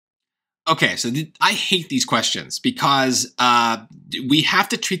Okay, so I hate these questions because we have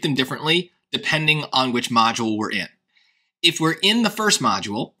to treat them differently depending on which module we're in. If we're in the first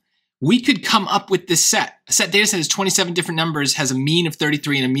module, we could come up with this set. A set data set is 27 different numbers, has a mean of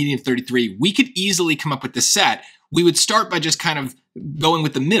 33 and a median of 33. We could easily come up with this set. We would start by just kind of going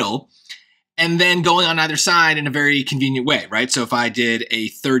with the middle and then going on either side in a very convenient way, right? So if I did a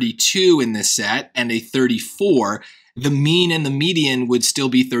 32 in this set and a 34, the mean and the median would still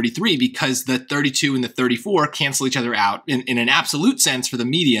be 33 because the 32 and the 34 cancel each other out in an absolute sense for the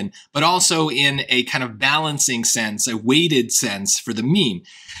median, but also in a kind of balancing sense, a weighted sense for the mean.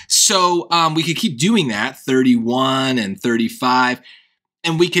 So we could keep doing that, 31 and 35,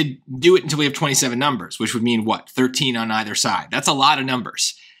 and we could do it until we have 27 numbers, which would mean what? 13 on either side. That's a lot of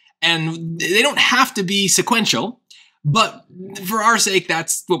numbers. And they don't have to be sequential. But for our sake,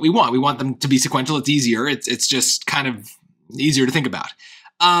 that's what we want. We want them to be sequential. It's easier. It's just kind of easier to think about.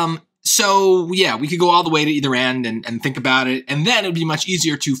 So yeah, we could go all the way to either end and think about it. And then it would be much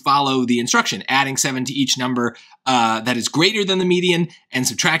easier to follow the instruction, adding 7 to each number that is greater than the median and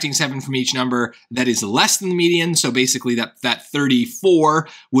subtracting 7 from each number that is less than the median. So basically that 34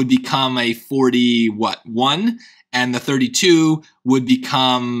 would become a 41, and the 32 would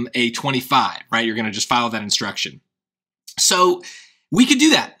become a 25, right? You're going to just follow that instruction. So we could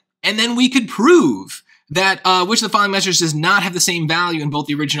do that, and then we could prove that which of the following measures does not have the same value in both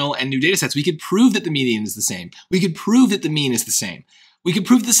the original and new data sets. We could prove that the median is the same. We could prove that the mean is the same. We could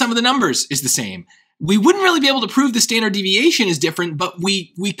prove that the sum of the numbers is the same. We wouldn't really be able to prove the standard deviation is different, but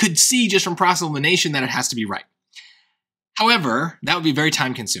we could see just from process elimination that it has to be right. However, that would be very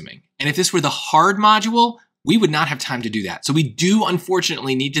time consuming. And if this were the hard module, we would not have time to do that. So we do,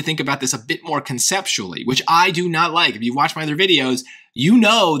 unfortunately, need to think about this a bit more conceptually, which I do not like. If you watch my other videos, you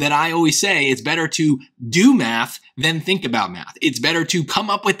know that I always say it's better to do math than think about math. It's better to come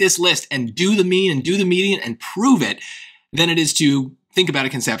up with this list and do the mean and do the median and prove it than it is to think about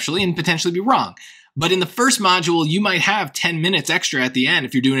it conceptually and potentially be wrong. But in the first module, you might have 10 minutes extra at the end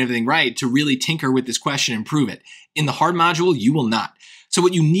if you're doing everything right to really tinker with this question and prove it. In the hard module, you will not. So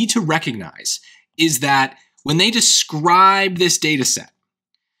what you need to recognize is that when they describe this data set,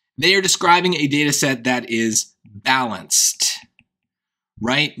 they are describing a data set that is balanced,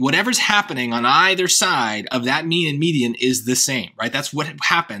 right? Whatever's happening on either side of that mean and median is the same, right? That's what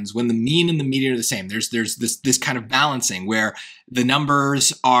happens when the mean and the median are the same. There's this kind of balancing where the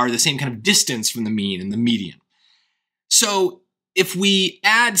numbers are the same kind of distance from the mean and the median. So if we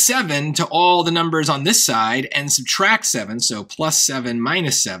add 7 to all the numbers on this side and subtract 7, so plus 7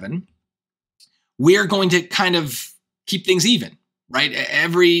 minus 7, we're going to kind of keep things even, right?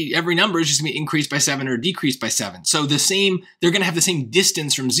 Every number is just going to be increased by 7 or decreased by 7. So they're going to have the same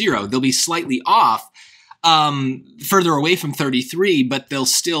distance from 0. They'll be slightly off, further away from 33, but they'll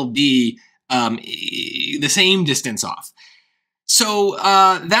still be the same distance off. So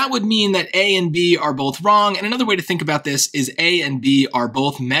that would mean that A and B are both wrong. And another way to think about this is A and B are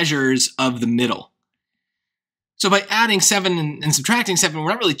both measures of the middle. So by adding 7 and subtracting 7, we're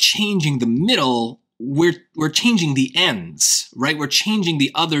not really changing the middle, we're changing the ends, right? We're changing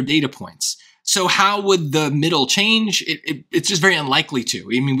the other data points. So how would the middle change? It's just very unlikely to.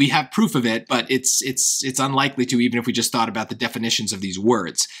 I mean, we have proof of it, but it's unlikely to, even if we just thought about the definitions of these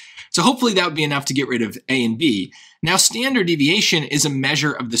words. So hopefully that would be enough to get rid of A and B. Now, standard deviation is a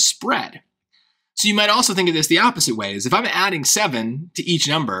measure of the spread. So you might also think of this the opposite way, is if I'm adding 7 to each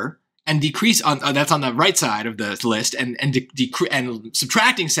number, and decrease on that's on the right side of the list, and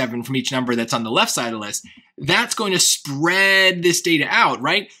subtracting 7 from each number that's on the left side of the list, that's going to spread this data out,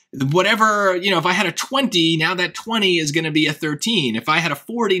 right? Whatever, if I had a 20, now that 20 is going to be a 13. If I had a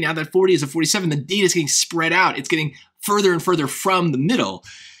 40, now that 40 is a 47. The data is getting spread out. It's getting further and further from the middle.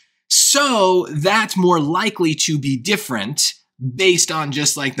 So that's more likely to be different based on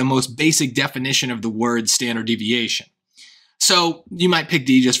just like the most basic definition of the word standard deviation. So you might pick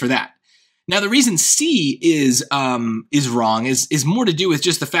D just for that. Now, the reason C is wrong is more to do with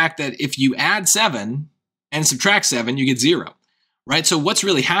just the fact that if you add 7 and subtract 7, you get 0, right? So what's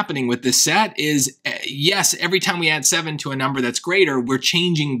really happening with this set is, yes, every time we add 7 to a number that's greater, we're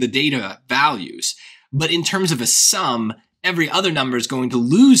changing the data values. But in terms of a sum, every other number is going to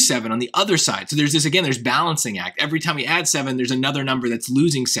lose 7 on the other side. So there's there's balancing act. Every time we add 7, there's another number that's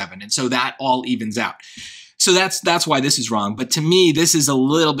losing 7. And so that all evens out. So that's why this is wrong. But to me, this is a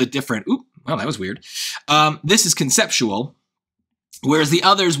little bit different. Oop, well, that was weird. This is conceptual, whereas the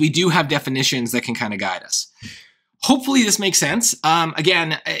others, we do have definitions that can kind of guide us. Hopefully this makes sense.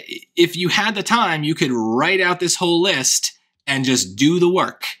 Again, if you had the time, you could write out this whole list and just do the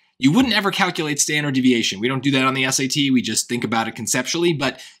work. You wouldn't ever calculate standard deviation. We don't do that on the SAT. We just think about it conceptually,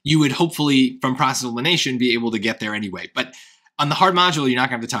 but you would hopefully, from process elimination, be able to get there anyway. But on the hard module, you're not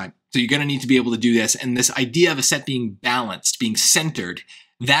gonna have the time. So you're gonna need to be able to do this. And this idea of a set being balanced, being centered,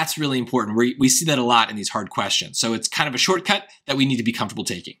 that's really important. We see that a lot in these hard questions. So it's kind of a shortcut that we need to be comfortable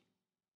taking.